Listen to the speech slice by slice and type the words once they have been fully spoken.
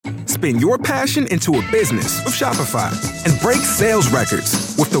Spin your passion into a business with Shopify and break sales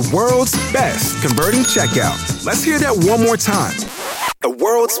records with the world's best converting checkout. Let's hear that one more time. The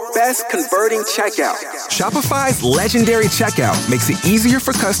world's best converting checkout. Shopify's legendary checkout makes it easier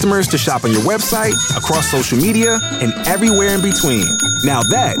for customers to shop on your website, across social media, and everywhere in between. Now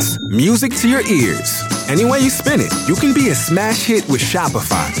that's music to your ears. Any way you spin it, you can be a smash hit with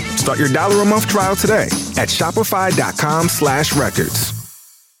Shopify. Start your $1 a month trial today at shopify.com/records.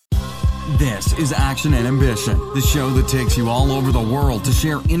 This is Action and Ambition, the show that takes you all over the world to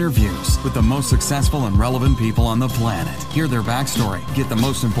share interviews with the most successful and relevant people on the planet. Hear their backstory, get the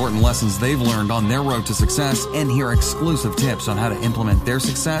most important lessons they've learned on their road to success, and hear exclusive tips on how to implement their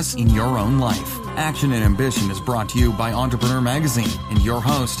success in your own life. Action and Ambition is brought to you by Entrepreneur Magazine and your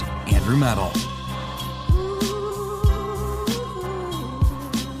host, Andrew Metal.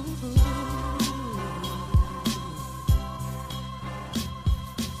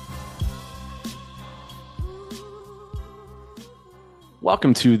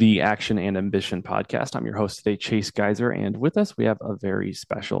 Welcome to the Action and Ambition podcast. I'm your host today, Chase Geiser, and with us we have a very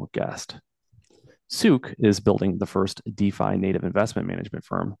special guest. Souk is building the first DeFi native investment management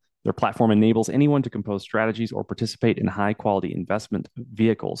firm. Their platform enables anyone to compose strategies or participate in high-quality investment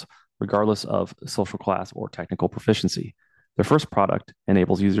vehicles, regardless of social class or technical proficiency. Their first product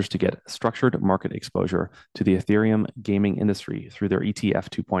enables users to get structured market exposure to the Ethereum gaming industry through their ETF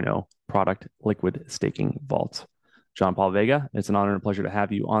 2.0 product, Liquid Staking Vaults. Jean-Paul Vega, it's an honor and pleasure to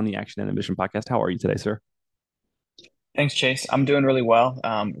have you on the Action and Ambition podcast. How are you today, sir? Thanks, Chase. I'm doing really well.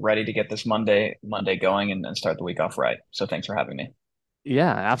 Ready to get this Monday going and start the week off right. So thanks for having me.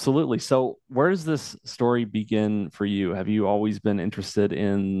 Yeah, absolutely. So where does this story begin for you? Have you always been interested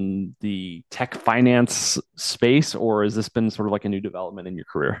in the tech finance space, or has this been sort of like a new development in your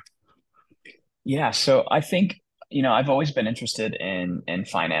career? Yeah, so I think, I've always been interested in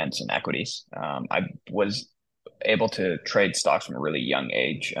finance and equities. I was able to trade stocks from a really young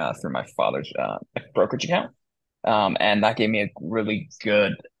age through my father's brokerage account. And that gave me a really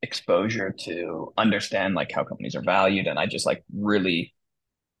good exposure to understand like how companies are valued. And I just like really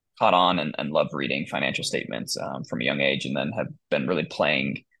caught on and love reading financial statements from a young age, and then have been really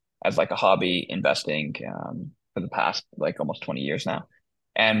playing as like a hobby investing for the past like almost 20 years now.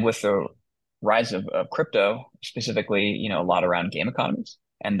 And with the rise of crypto, specifically, a lot around game economies,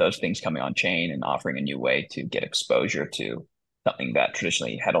 and those things coming on chain and offering a new way to get exposure to something that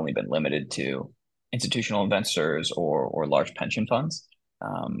traditionally had only been limited to institutional investors or large pension funds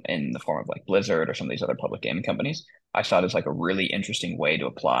in the form of like Blizzard or some of these other public gaming companies. I saw it as like a really interesting way to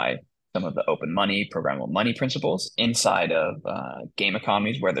apply some of the open money, programmable money principles inside of game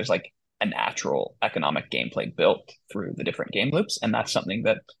economies where there's like a natural economic gameplay built through the different game loops. And that's something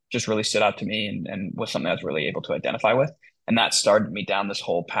that just really stood out to me and was something I was really able to identify with. And that started me down this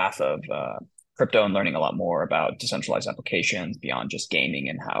whole path of crypto and learning a lot more about decentralized applications beyond just gaming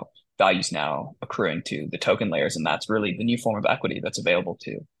and how value's now accruing to the token layers. And that's really the new form of equity that's available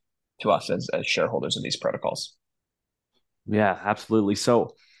to us as shareholders of these protocols. Yeah, absolutely.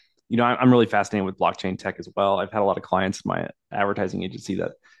 So, I'm really fascinated with blockchain tech as well. I've had a lot of clients in my advertising agency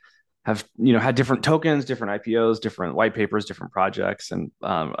that have, had different tokens, different IPOs, different white papers, different projects. And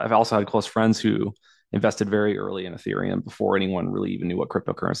I've also had close friends who invested very early in Ethereum before anyone really even knew what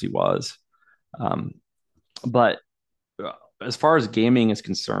cryptocurrency was. But as far as gaming is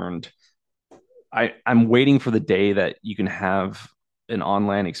concerned, I'm waiting for the day that you can have an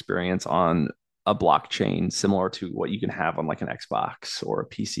online experience on a blockchain similar to what you can have on like an Xbox or a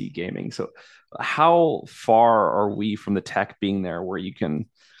PC gaming. So how far are we from the tech being there where you can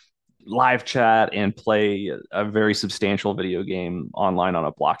live chat and play a very substantial video game online on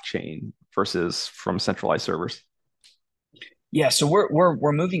a blockchain versus from centralized servers? Yeah, so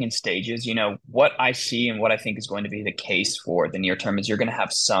we're moving in stages. What I see and what I think is going to be the case for the near term is you're going to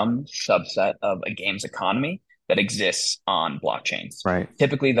have some subset of a game's economy that exists on blockchains. Right.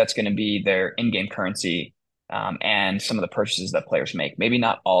 Typically, that's going to be their in-game currency and some of the purchases that players make. Maybe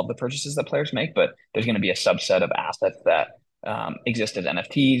not all of the purchases that players make, but there's going to be a subset of assets that exist as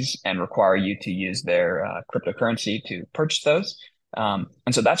NFTs and require you to use their cryptocurrency to purchase those. And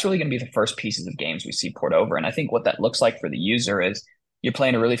so that's really going to be the first pieces of games we see port over. And I think what that looks like for the user is you're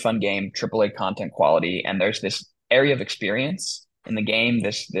playing a really fun game, AAA content quality, and there's this area of experience in the game,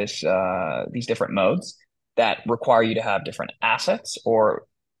 these different modes that require you to have different assets or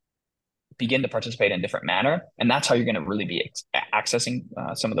begin to participate in a different manner. And that's how you're going to really be accessing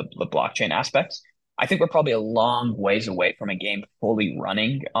some of the blockchain aspects. I think we're probably a long ways away from a game fully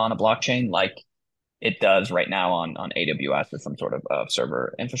running on a blockchain like it does right now on AWS with some sort of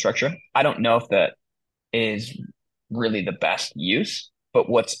server infrastructure. I don't know if that is really the best use, But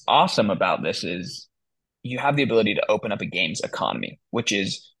what's awesome about this is you have the ability to open up a game's economy, which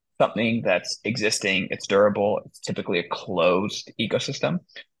is something that's existing, it's durable, it's typically a closed ecosystem.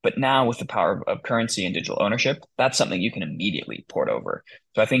 But now with the power of currency and digital ownership, that's something you can immediately port over.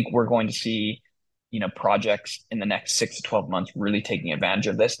 So I think we're going to see, projects in the next 6 to 12 months really taking advantage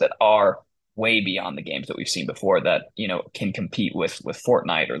of this that are way beyond the games that we've seen before that, can compete with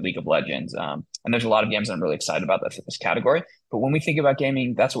Fortnite or League of Legends. And there's a lot of games that I'm really excited about this category. But when we think about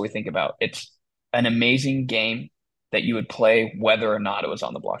gaming, that's what we think about. It's an amazing game that you would play whether or not it was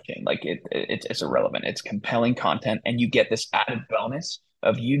on the blockchain. Like it's irrelevant. It's compelling content, and you get this added bonus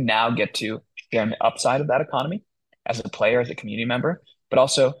of you now get to share the upside of that economy as a player, as a community member, but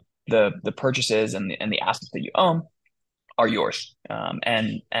also the purchases and the assets that you own are yours.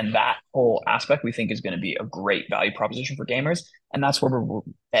 And that whole aspect we think is going to be a great value proposition for gamers, and that's where we're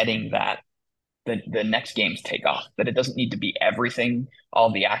betting that the next games take off, that it doesn't need to be everything,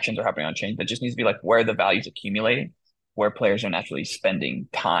 all the actions are happening on chain, that just needs to be like where the value's accumulating, where players are naturally spending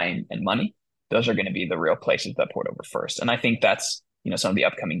time and money. Those are going to be the real places that port over first. And I think that's, some of the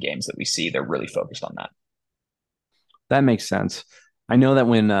upcoming games that we see, they're really focused on that. That makes sense. I know that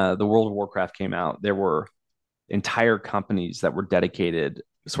when the World of Warcraft came out, there were entire companies that were dedicated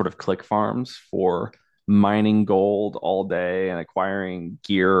sort of click farms for mining gold all day and acquiring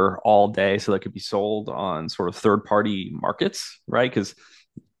gear all day so that could be sold on sort of third-party markets, right? Because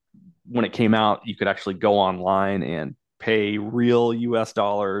when it came out, you could actually go online and pay real US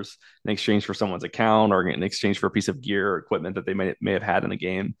dollars in exchange for someone's account or in exchange for a piece of gear or equipment that they may have had in the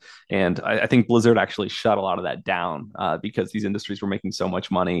game. And I think Blizzard actually shut a lot of that down because these industries were making so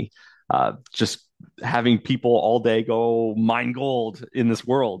much money just having people all day go mine gold in this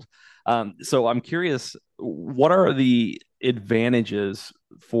world. So I'm curious, what are the advantages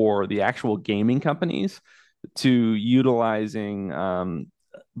for the actual gaming companies to utilizing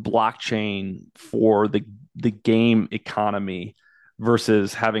blockchain for the game economy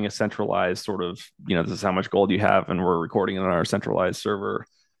versus having a centralized sort of, this is how much gold you have and we're recording it on our centralized server?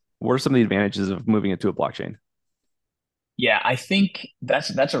 What are some of the advantages of moving it to a blockchain? Yeah, I think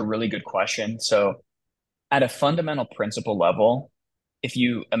that's a really good question. So at a fundamental principle level, if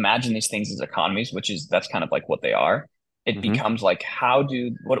you imagine these things as economies, that's kind of like what they are, it becomes like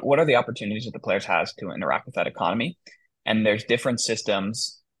what are the opportunities that the players has to interact with that economy? And there's different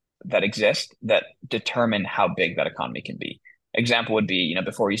systems that exist that determine how big that economy can be. Example would be,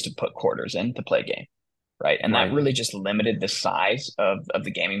 before we used to put quarters in to play a game, right? And that really just limited the size of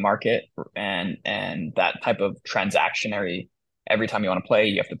the gaming market, and that type of transactionary. Every time you want to play,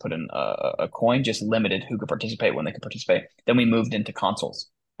 you have to put in a coin, just limited who could participate, when they could participate. Then we moved into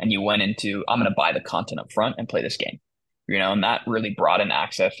consoles, and you went into, I'm going to buy the content up front and play this game, and that really broadened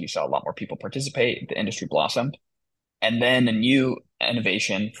access. You saw a lot more people participate. The industry blossomed. And then a new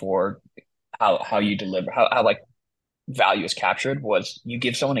innovation for how you deliver, how like value is captured was you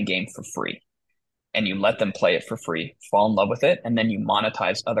give someone a game for free and you let them play it for free, fall in love with it, and then you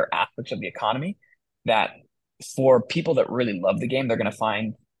monetize other aspects of the economy that for people that really love the game, they're going to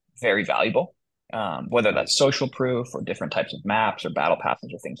find very valuable, whether that's social proof or different types of maps or battle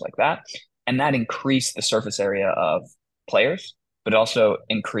passes or things like that. And that increased the surface area of players, but also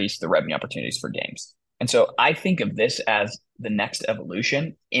increased the revenue opportunities for games. And so I think of this as the next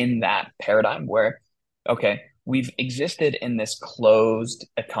evolution in that paradigm where, okay, we've existed in this closed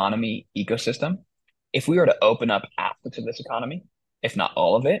economy ecosystem. If we were to open up aspects of this economy, if not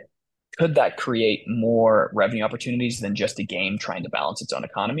all of it, could that create more revenue opportunities than just a game trying to balance its own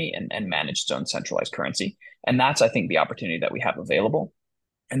economy and manage its own centralized currency? And that's, I think, the opportunity that we have available.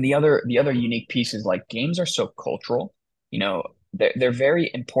 And the other unique piece is like games are so cultural, they're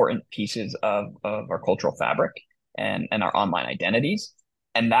very important pieces of our cultural fabric and our online identities.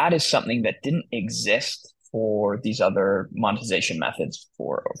 And that is something that didn't exist for these other monetization methods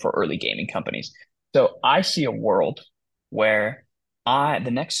for early gaming companies. So I see a world where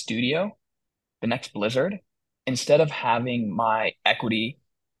the next studio, the next Blizzard, instead of having my equity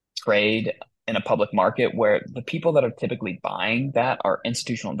trade in a public market where the people that are typically buying that are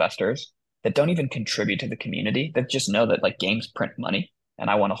institutional investors that don't even contribute to the community, that just know that like games print money and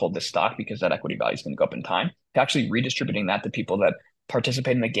I want to hold this stock because that equity value is going to go up in time, to actually redistributing that to people that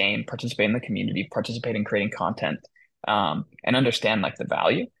participate in the game, participate in the community, participate in creating content, and understand like the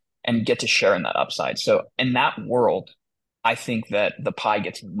value and get to share in that upside. So in that world, I think that the pie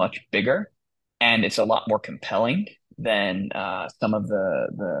gets much bigger and it's a lot more compelling than some of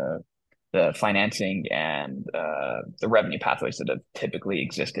the financing and the revenue pathways that have typically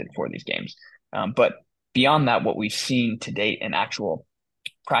existed for these games. But beyond that, what we've seen to date in actual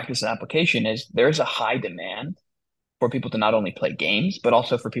practice and application is there's a high demand for people to not only play games, but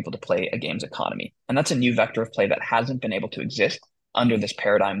also for people to play a games economy. And that's a new vector of play that hasn't been able to exist under this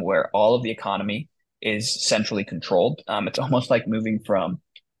paradigm where all of the economy is centrally controlled. It's almost like moving from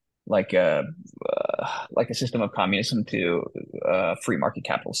like a system of communism to a free market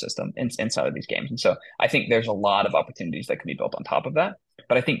capital system inside of these games. And so I think there's a lot of opportunities that can be built on top of that.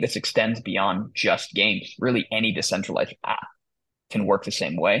 But I think this extends beyond just games. Really, any decentralized app can work the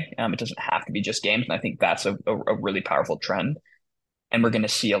same way. It doesn't have to be just games. And I think that's a really powerful trend. And we're going to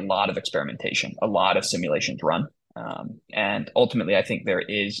see a lot of experimentation, a lot of simulations run. And ultimately, I think there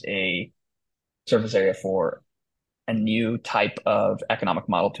is a surface area for a new type of economic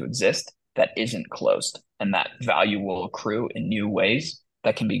model to exist that isn't closed, and that value will accrue in new ways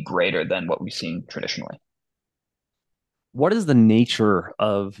that can be greater than what we've seen traditionally. What is the nature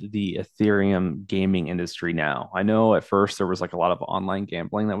of the Ethereum gaming industry now? I know at first there was like a lot of online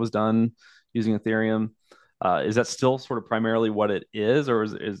gambling that was done using Ethereum. Is that still sort of primarily what it is, or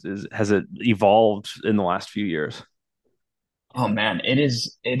has it evolved in the last few years? Oh man, it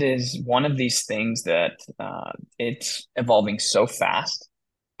is one of these things that it's evolving so fast.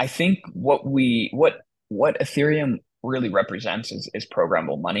 I think what Ethereum really represents is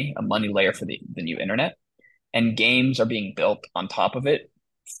programmable money, a money layer for the new internet, and games are being built on top of it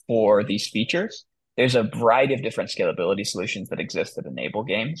for these features. There's a variety of different scalability solutions that exist that enable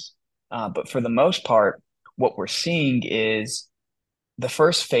games, but for the most part, what we're seeing is the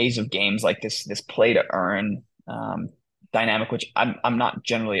first phase of games like this play to earn dynamic, which I'm not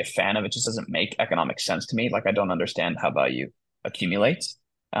generally a fan of. It just doesn't make economic sense to me. Like I don't understand how value accumulates.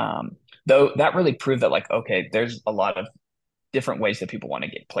 Though that really proved that like, okay, there's a lot of different ways that people want to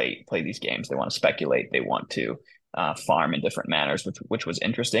play these games. They want to speculate. They want to farm in different manners, which was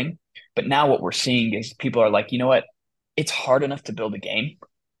interesting. But now what we're seeing is people are like, you know what? It's hard enough to build a game.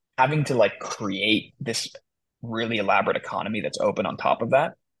 Having to like create this really elaborate economy that's open on top of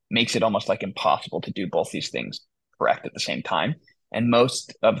that makes it almost like impossible to do both these things correct at the same time. And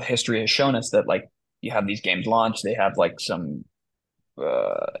most of history has shown us that like you have these games launch, they have like some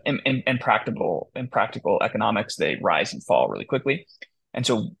impractical economics, they rise and fall really quickly. And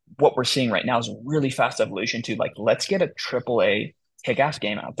so what we're seeing right now is a really fast evolution to like, let's get a triple A kick-ass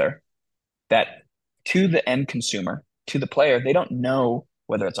game out there that to the end consumer, to the player, they don't know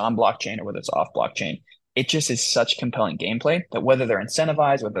whether it's on blockchain or whether it's off blockchain. It just is such compelling gameplay that whether they're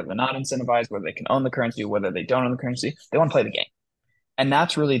incentivized, whether they're not incentivized, whether they can own the currency, whether they don't own the currency, they want to play the game. And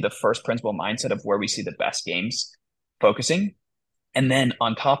that's really the first principle mindset of where we see the best games focusing. And then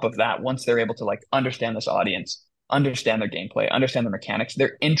on top of that, once they're able to like understand this audience, understand their gameplay, understand the mechanics,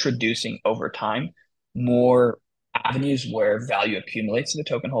 they're introducing over time more avenues where value accumulates to the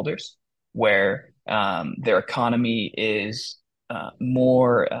token holders, where their economy is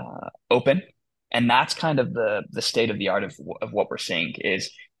more open. And that's kind of the state of the art of what we're seeing is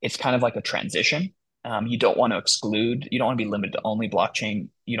it's kind of like a transition. You don't want to exclude, you don't want to be limited to only blockchain.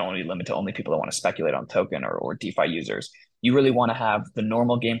 You don't want to be limited to only people that want to speculate on token or DeFi users. You really want to have the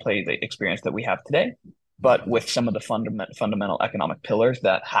normal gameplay, the experience that we have today, but with some of the fundamental economic pillars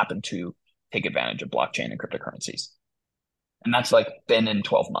that happen to take advantage of blockchain and cryptocurrencies. And that's like been in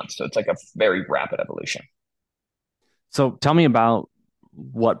 12 months. So it's like a very rapid evolution. So tell me about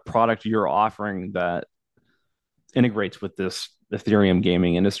what product you're offering that integrates with this Ethereum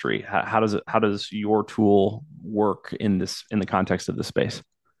gaming industry. How does your tool work in the context of the space?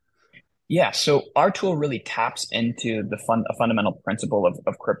 Yeah, so our tool really taps into a fundamental principle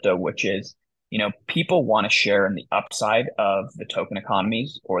of crypto, which is, people want to share in the upside of the token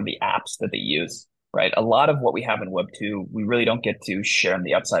economies or the apps that they use, right? A lot of what we have in Web2, we really don't get to share in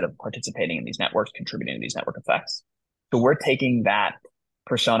the upside of participating in these networks, contributing to these network effects. So we're taking that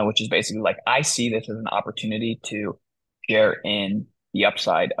persona, which is basically like, I see this as an opportunity to share in the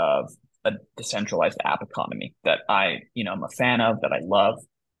upside of a decentralized app economy that I'm a fan of, that I love.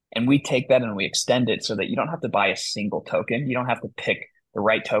 And we take that and we extend it so that you don't have to buy a single token. You don't have to pick the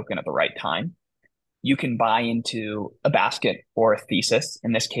right token at the right time. You can buy into a basket or a thesis,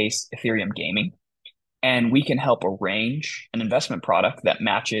 in this case, Ethereum gaming, and we can help arrange an investment product that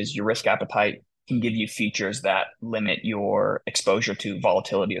matches your risk appetite, can give you features that limit your exposure to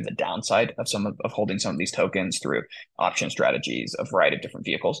volatility or the downside of holding some of these tokens through option strategies, a variety of different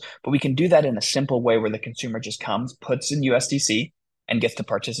vehicles. But we can do that in a simple way where the consumer just comes, puts in USDC, and gets to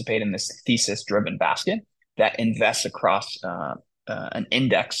participate in this thesis-driven basket that invests across an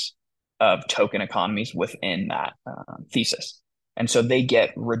index of token economies within that thesis. And so they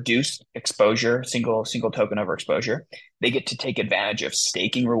get reduced exposure, single token overexposure. They get to take advantage of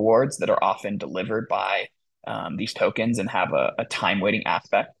staking rewards that are often delivered by these tokens and have a time weighting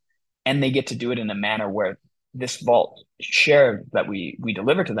aspect. And they get to do it in a manner where this vault share that we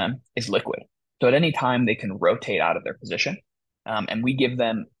deliver to them is liquid. So at any time they can rotate out of their position. And we give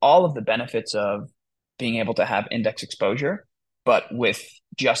them all of the benefits of being able to have index exposure, but with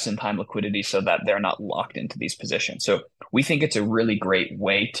just-in-time liquidity so that they're not locked into these positions. So we think it's a really great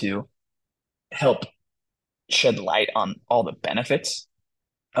way to help shed light on all the benefits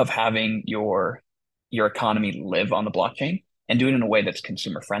of having your economy live on the blockchain and do it in a way that's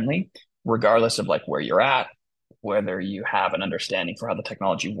consumer friendly, regardless of like where you're at, whether you have an understanding for how the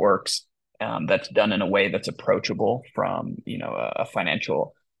technology works, that's done in a way that's approachable from a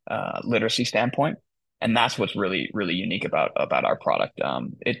financial literacy standpoint. And that's what's really, really unique about our product.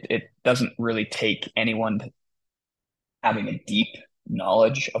 It doesn't really take anyone having a deep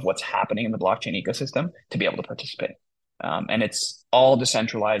knowledge of what's happening in the blockchain ecosystem to be able to participate. And it's all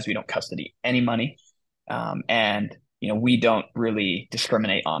decentralized. We don't custody any money. And we don't really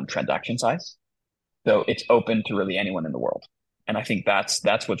discriminate on transaction size. So it's open to really anyone in the world. And I think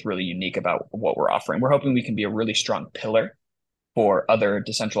that's what's really unique about what we're offering. We're hoping we can be a really strong pillar for other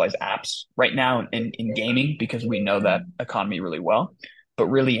decentralized apps right now in gaming, because we know that economy really well. But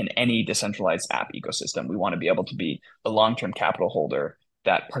really in any decentralized app ecosystem, we want to be able to be a long-term capital holder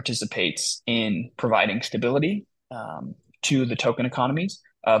that participates in providing stability to the token economies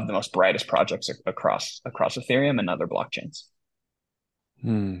of the most brightest projects across Ethereum and other blockchains.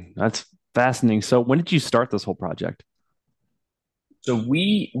 That's fascinating. So when did you start this whole project? So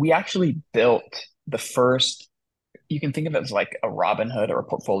we actually built the first, you can think of it as like a Robinhood or a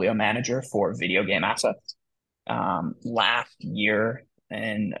portfolio manager for video game assets. Last year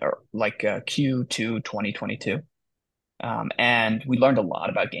in Q2 2022. And we learned a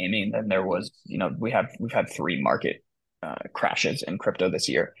lot about gaming. And there was, we've had 3 market crashes in crypto this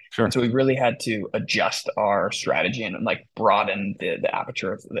year. Sure. And so we really had to adjust our strategy and like broaden the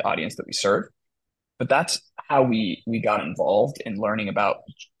aperture of the audience that we serve. But that's how we got involved in learning about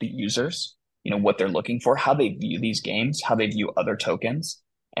the users, what they're looking for, how they view these games, how they view other tokens,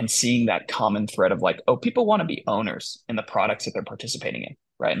 and seeing that common thread of like, oh, people want to be owners in the products that they're participating in,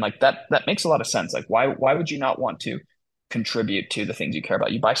 right? And like that makes a lot of sense. Like, why would you not want to contribute to the things you care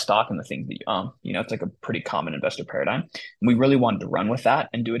about? You buy stock in the things that you own. It's like a pretty common investor paradigm. And we really wanted to run with that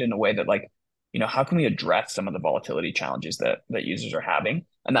and do it in a way that like, how can we address some of the volatility challenges that users are having?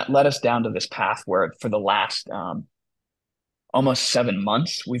 And that led us down to this path where for the last almost 7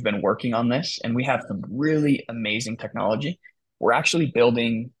 months, we've been working on this, and we have some really amazing technology. We're actually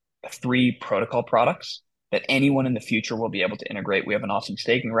building 3 protocol products that anyone in the future will be able to integrate. We have an awesome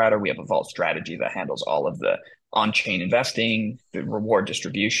staking router. We have a vault strategy that handles all of the on-chain investing, the reward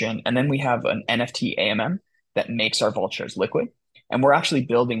distribution. And then we have an NFT AMM that makes our vault shares liquid. And we're actually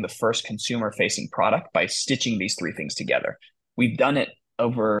building the first consumer-facing product by stitching these 3 things together. We've done it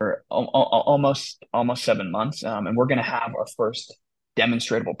over almost 7 months. And we're going to have our first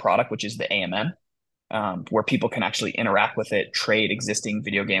demonstratable product, which is the AMM, where people can actually interact with it, trade existing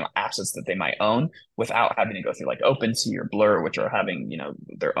video game assets that they might own without having to go through like OpenSea or Blur, which are having,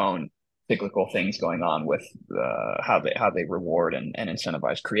 their own cyclical things going on with how they reward and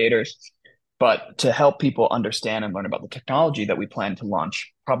incentivize creators. But to help people understand and learn about the technology that we plan to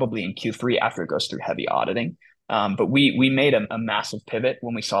launch probably in Q3 after it goes through heavy auditing. But we made a massive pivot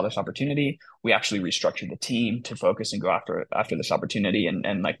when we saw this opportunity. We actually restructured the team to focus and go after this opportunity.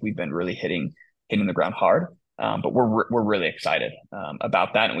 And like we've been really hitting the ground hard. But we're really excited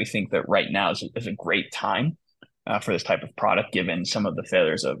about that. And we think that right now is a great time for this type of product, given some of the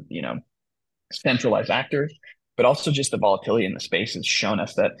failures of, centralized actors, but also just the volatility in the space has shown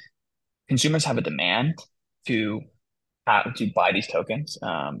us that consumers have a demand to buy these tokens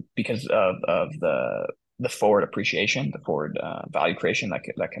because of the forward appreciation, the forward value creation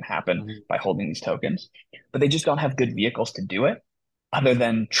that can happen by holding these tokens, but they just don't have good vehicles to do it other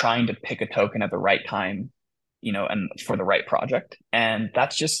than trying to pick a token at the right time, and for the right project. And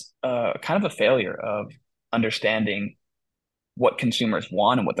that's just kind of a failure of understanding what consumers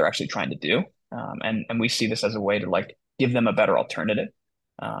want and what they're actually trying to do. And we see this as a way to like give them a better alternative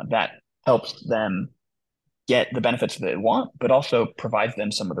that helps them get the benefits that they want, but also provides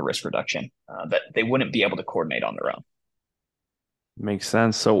them some of the risk reduction that they wouldn't be able to coordinate on their own. Makes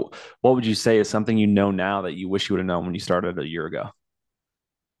sense. So what would you say is something now that you wish you would have known when you started a year ago?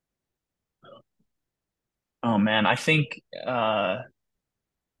 Oh man, I think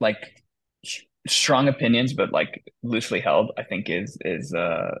like strong opinions, but like loosely held, I think is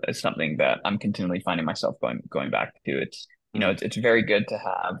something that I'm continually finding myself going back to. It's it's very good to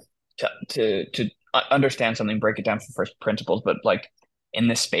have to understand something, break it down for first principles, but like in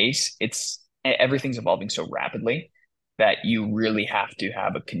this space, everything's evolving so rapidly that you really have to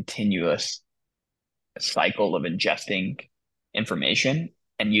have a continuous cycle of ingesting information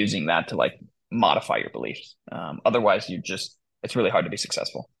and using that to like modify your beliefs. Otherwise, it's really hard to be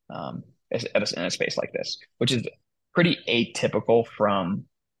successful in a space like this, which is pretty atypical from,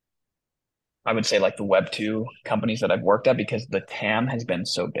 I would say, like the Web2 companies that I've worked at, because the TAM has been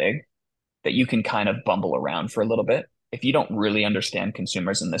so big that you can kind of bumble around for a little bit. If you don't really understand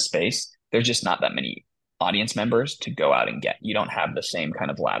consumers in this space, there's just not that many audience members to go out and get. You don't have the same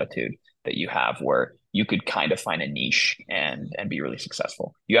kind of latitude that you have where you could kind of find a niche and be really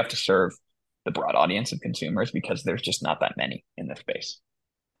successful. You have to serve the broad audience of consumers because there's just not that many in this space.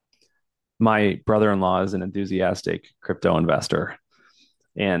 My brother-in-law is an enthusiastic crypto investor.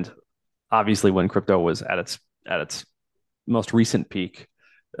 And obviously when crypto was at its most recent peak,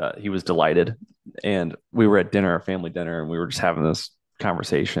 he was delighted. And we were at dinner, a family dinner, and we were just having this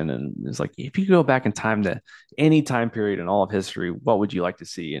conversation. And it's like, if you could go back in time to any time period in all of history, what would you like to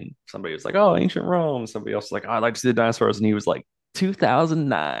see? And somebody was like, oh, ancient Rome. Somebody else was like, oh, I'd like to see the dinosaurs. And he was like,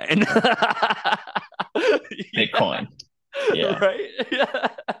 2009. Bitcoin. Yeah. Right. Yeah.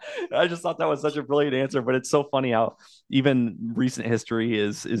 I just thought that was such a brilliant answer, but it's so funny how even recent history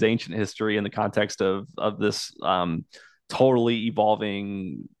is ancient history in the context of this totally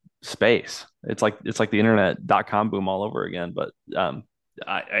evolving space. It's like the internet.com boom all over again. But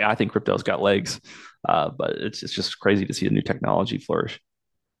I think crypto's got legs, but it's just crazy to see the new technology flourish.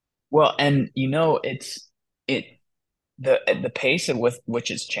 Well, and the pace at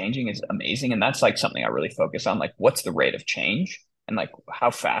which it's changing is amazing. And that's like something I really focus on. Like, what's the rate of change and like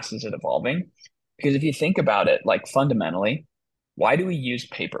how fast is it evolving? Because if you think about it, like fundamentally, why do we use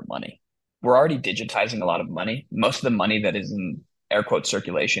paper money? We're already digitizing a lot of money. Most of the money that is in air quote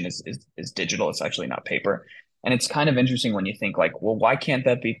circulation is digital. It's actually not paper. And it's kind of interesting when you think like, well, why can't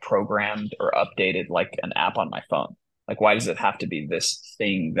that be programmed or updated like an app on my phone? Like, why does it have to be this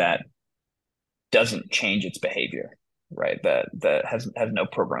thing that doesn't change its behavior? Right, that has no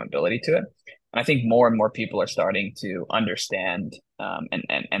programmability to it. And I think more and more people are starting to understand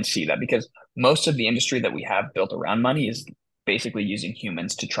and see that, because most of the industry that we have built around money is basically using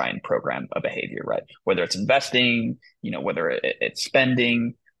humans to try and program a behavior, right? Whether it's investing, whether it's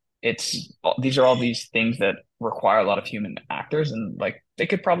spending, these are all these things that require a lot of human actors, and like they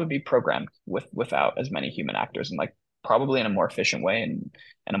could probably be programmed without as many human actors, and like probably in a more efficient way and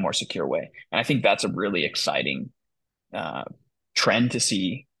a more secure way. And I think that's a really exciting trend to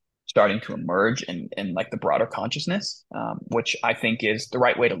see starting to emerge in like the broader consciousness, which I think is the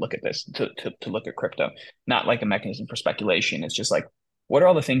right way to look at this, to look at crypto, not like a mechanism for speculation. It's just like, what are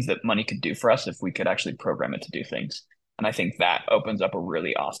all the things that money could do for us if we could actually program it to do things? And I think that opens up a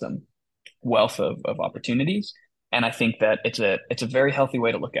really awesome wealth of opportunities. And I think that it's a very healthy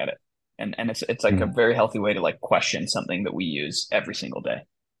way to look at it. And it's like a very healthy way to like question something that we use every single day.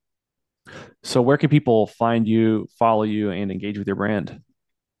 So where can people find you, follow you, and engage with your brand?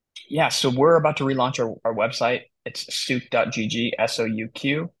 Yeah, so we're about to relaunch our website. It's souq.gg,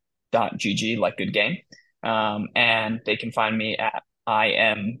 SOUQ.gg, like good game. And they can find me at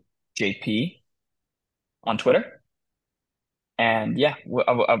IMJP on Twitter. And yeah,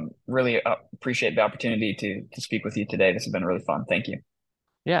 I really appreciate the opportunity to speak with you today. This has been really fun. Thank you.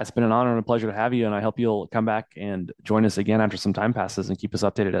 Yeah, it's been an honor and a pleasure to have you. And I hope you'll come back and join us again after some time passes and keep us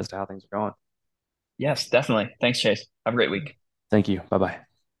updated as to how things are going. Yes, definitely. Thanks, Chase. Have a great week. Thank you. Bye-bye.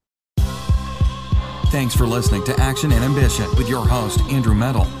 Thanks for listening to Action and Ambition with your host, Andrew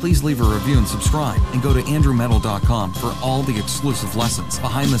Metal. Please leave a review and subscribe, and go to andrewmetal.com for all the exclusive lessons,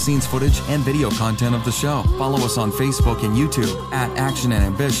 behind-the-scenes footage, and video content of the show. Follow us on Facebook and YouTube at Action and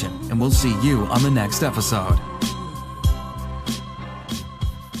Ambition, and we'll see you on the next episode.